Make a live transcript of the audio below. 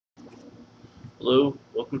Hello,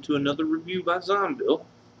 welcome to another review by Zombill,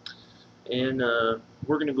 and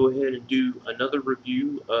we're going to go ahead and do another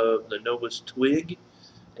review of the Novus Twig,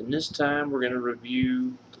 and this time we're going to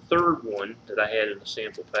review the third one that I had in the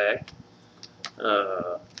sample pack.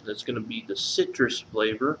 That's going to be the citrus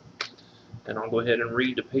flavor, and I'll go ahead and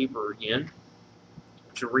read the paper again.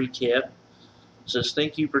 To recap, it says,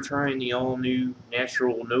 "Thank you for trying the all-new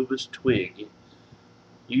natural Novus Twig.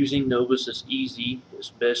 Using Novus is easy.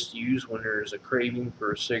 It's best used when there is a craving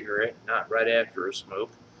for a cigarette, not right after a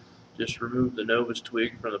smoke. Just remove the Novus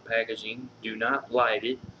Twig from the packaging. Do not light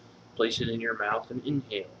it. Place it in your mouth and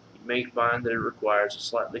inhale. You may find that it requires a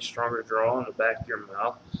slightly stronger draw on the back of your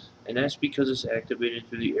mouth, and that's because it's activated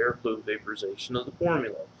through the airflow vaporization of the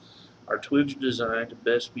formula. Our twigs are designed to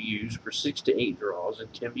best be used for 6 to 8 draws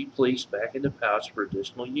and can be placed back in the pouch for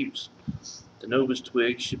additional use. The Novus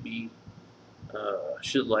Twig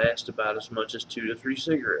should last about as much as 2 to 3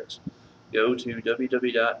 cigarettes. Go to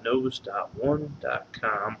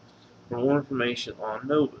www.novus.one.com for more information on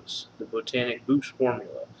Novus, the botanic boost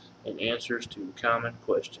formula, and answers to common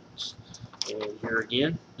questions." And here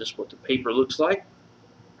again, this is what the paper looks like.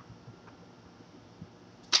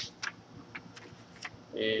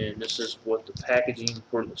 And this is what the packaging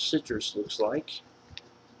for the citrus looks like.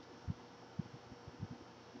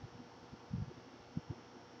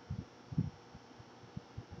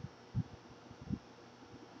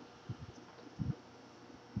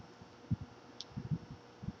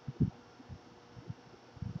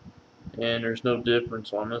 And there's no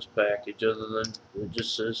difference on this package other than it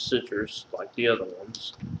just says citrus like the other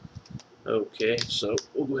ones. Okay, so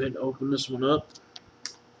we'll go ahead and open this one up.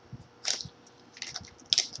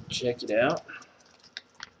 Check it out.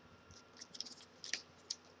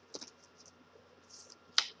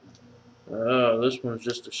 This one's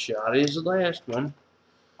just as shoddy as the last one.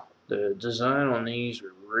 The design on these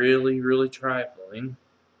are really trifling.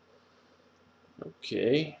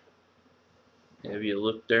 Okay, have you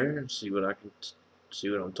look there and see what I'm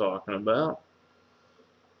talking about?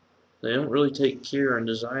 They don't really take care in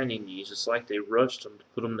designing these. It's like they rushed them to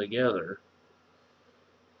put them together.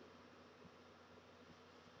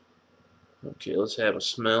 Okay, let's have a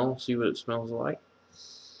smell. See what it smells like.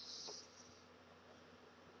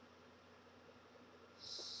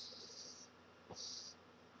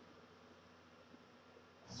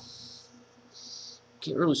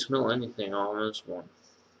 Can't really smell anything on this one.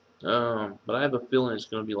 But I have a feeling it's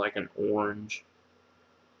going to be like an orange.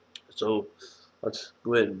 So let's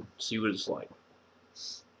go ahead and see what it's like.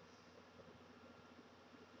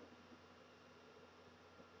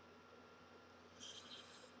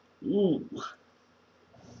 Ooh,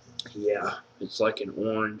 yeah, it's like an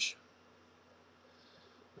orange.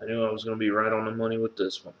 I knew I was going to be right on the money with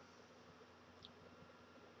this one.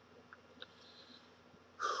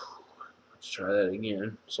 Let's try that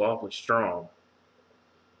again. It's awfully strong.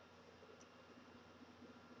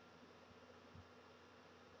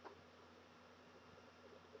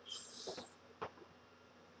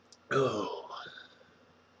 Oh,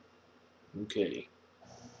 okay.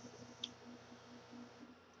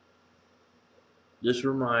 This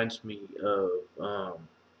reminds me of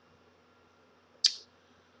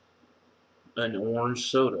an orange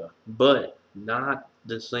soda, but not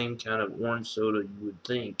the same kind of orange soda you would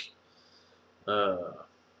think.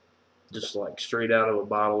 Just like straight out of a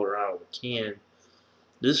bottle or out of a can.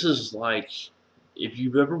 This is like if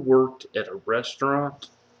you've ever worked at a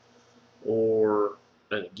restaurant or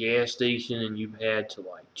at a gas station and you've had to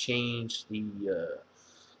like change the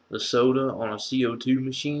soda on a CO2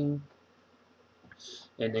 machine,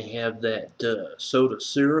 and they have that soda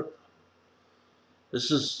syrup.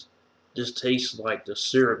 This tastes like the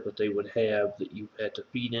syrup that they would have that you had to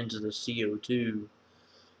feed into the CO2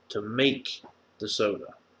 to make the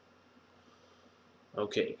soda.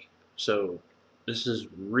 Okay, so this is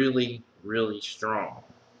really strong.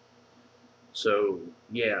 So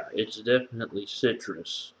yeah, it's definitely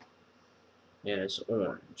citrus, and it's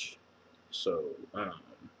orange. So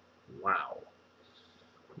wow,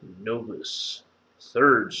 Novus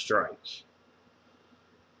third strike,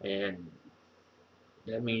 and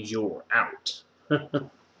that means you're out.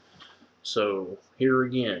 So here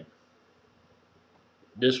again,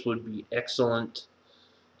 this would be excellent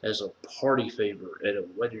as a party favor at a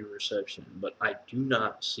wedding reception, but I do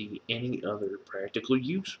not see any other practical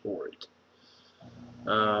use for it.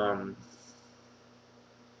 I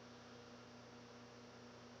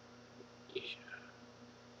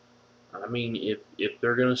mean, if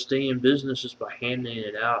they're going to stay in business just by handing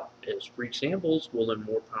it out as free samples, well, then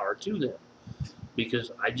more power to them.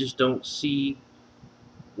 Because I just don't see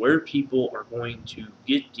where people are going to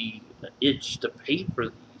get the itch to pay for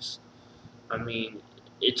these. I mean,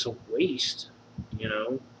 it's a waste, you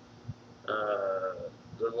know.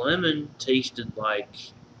 The lemon tasted like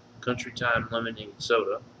Country Time lemonade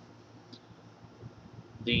soda.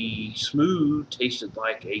 The smooth tasted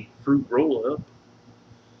like a fruit roll up,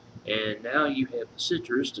 and now you have the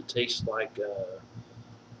citrus that tastes like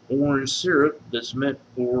orange syrup that's meant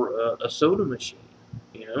for a soda machine,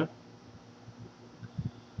 you know.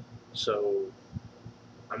 So,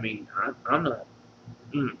 I mean, I'm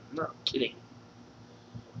not kidding.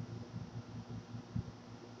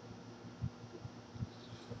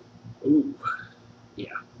 Ooh, yeah,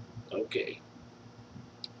 okay.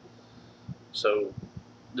 So,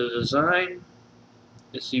 the design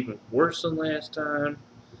is even worse than last time.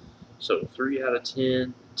 So, 3 out of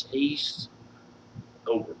 10. Taste,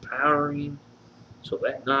 overpowering. So,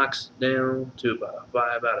 that knocks it down to about a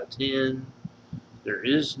 5 out of 10. There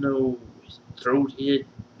is no throat hit,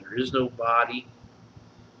 there is no body.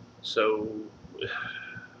 So,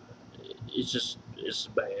 it's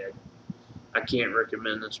bad. I can't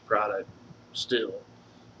recommend this product still.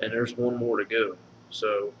 And there's one more to go.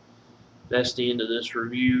 So that's the end of this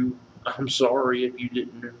review. I'm sorry if you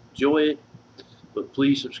didn't enjoy it, but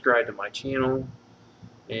please subscribe to my channel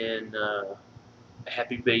and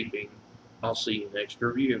happy vaping. I'll see you next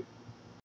review.